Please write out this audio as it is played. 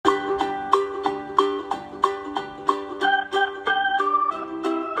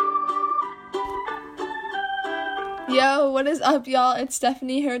Yo, what is up, y'all? It's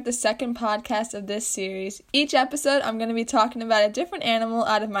Stephanie here with the second podcast of this series. Each episode, I'm going to be talking about a different animal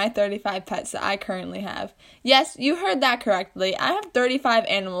out of my 35 pets that I currently have. Yes, you heard that correctly. I have 35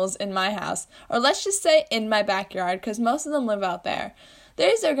 animals in my house, or let's just say in my backyard, because most of them live out there.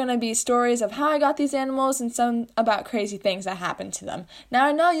 These are going to be stories of how I got these animals and some about crazy things that happened to them. Now,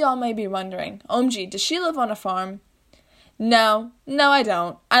 I know y'all may be wondering, OMG, does she live on a farm? No, I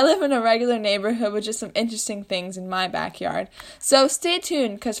don't. I live in a regular neighborhood with just some interesting things in my backyard. So stay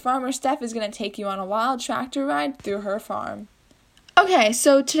tuned, because Farmer Steph is going to take you on a wild tractor ride through her farm. Okay,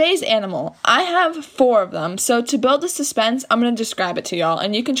 so today's animal, I have 4 of them. So to build the suspense, I'm going to describe it to y'all,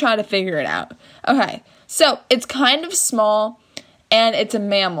 and you can try to figure it out. Okay, so it's kind of small, and it's a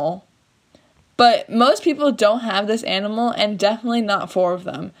mammal. But most people don't have this animal, and definitely not 4 of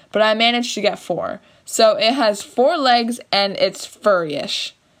them. But I managed to get 4. So it has 4 legs, and it's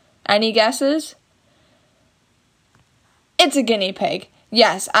furry-ish. Any guesses? It's a guinea pig.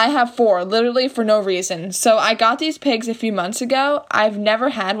 Yes, I have 4, literally for no reason. So I got these pigs a few months ago. I've never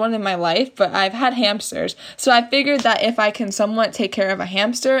had one in my life, but I've had hamsters. So I figured that if I can somewhat take care of a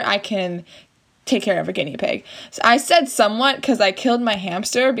hamster, I can take care of a guinea pig. So I said somewhat because I killed my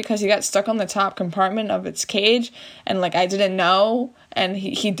hamster because he got stuck on the top compartment of its cage, and I didn't know, and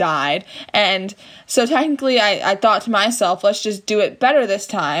he died. And so technically I thought to myself, let's just do it better this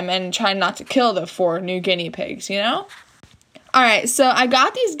time and try not to kill the 4 new guinea pigs, you know? Alright, so I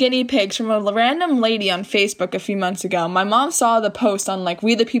got these guinea pigs from a random lady on Facebook a few months ago. My mom saw the post on,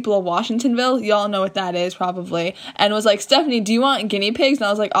 We the People of Washingtonville, y'all know what that is, probably, and was like, Stephanie, do you want guinea pigs? And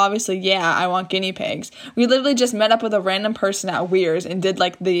I was like, obviously, yeah, I want guinea pigs. We literally just met up with a random person at Weir's and did,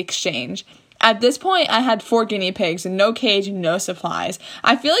 the exchange. At this point, I had 4 guinea pigs and no cage and no supplies.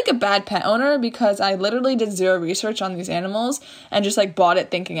 I feel like a bad pet owner because I literally did 0 research on these animals and just, bought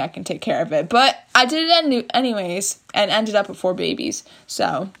it thinking I can take care of it. But I did it anyways and ended up with 4 babies,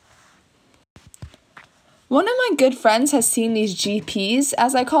 so. One of my good friends has seen these GPs,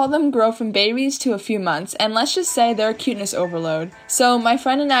 as I call them, grow from babies to a few months, and let's just say they're a cuteness overload. So my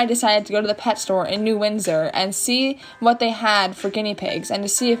friend and I decided to go to the pet store in New Windsor and see what they had for guinea pigs and to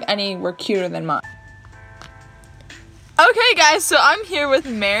see if any were cuter than mine. Okay guys, so I'm here with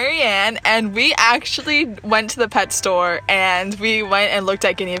Marianne, and we actually went to the pet store and we went and looked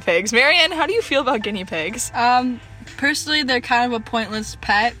at guinea pigs. Marianne, how do you feel about guinea pigs? Personally, they're kind of a pointless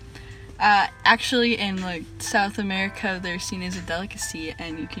pet. Actually, in, South America, they're seen as a delicacy,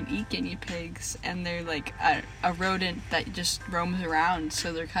 and you can eat guinea pigs, and they're, a rodent that just roams around,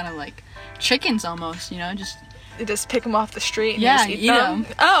 so they're kind of like chickens almost, You just pick them off the street and just eat them?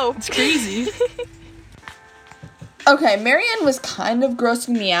 Oh! It's crazy. Okay, Marianne was kind of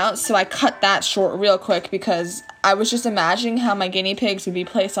grossing me out, so I cut that short real quick because I was just imagining how my guinea pigs would be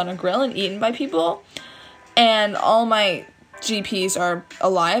placed on a grill and eaten by people, and all my GPs are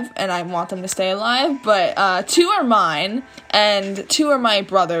alive, and I want them to stay alive, but 2 are mine, and 2 are my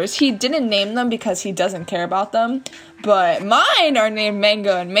brother's. He didn't name them because he doesn't care about them, but mine are named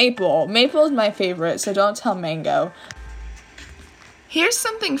Mango and Maple. Maple is my favorite, so don't tell Mango. Here's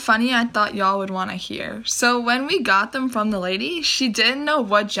something funny I thought y'all would want to hear. So when we got them from the lady, she didn't know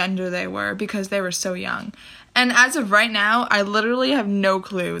what gender they were because they were so young. And as of right now, I literally have no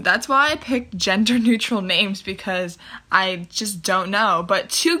clue. That's why I picked gender-neutral names, because I just don't know. But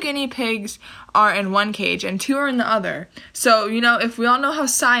 2 guinea pigs are in one cage and 2 are in the other. So, if we all know how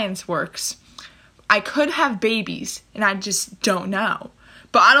science works, I could have babies, and I just don't know.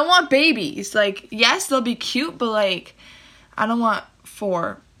 But I don't want babies. Yes, they'll be cute, but, I don't want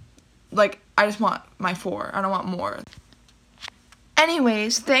 4. I just want my 4. I don't want more.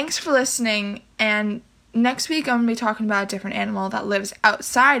 Anyways, thanks for listening, and next week, I'm going to be talking about a different animal that lives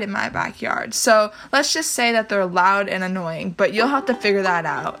outside in my backyard. So let's just say that they're loud and annoying, but you'll have to figure that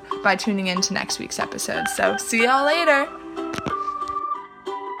out by tuning in to next week's episode. So see y'all later!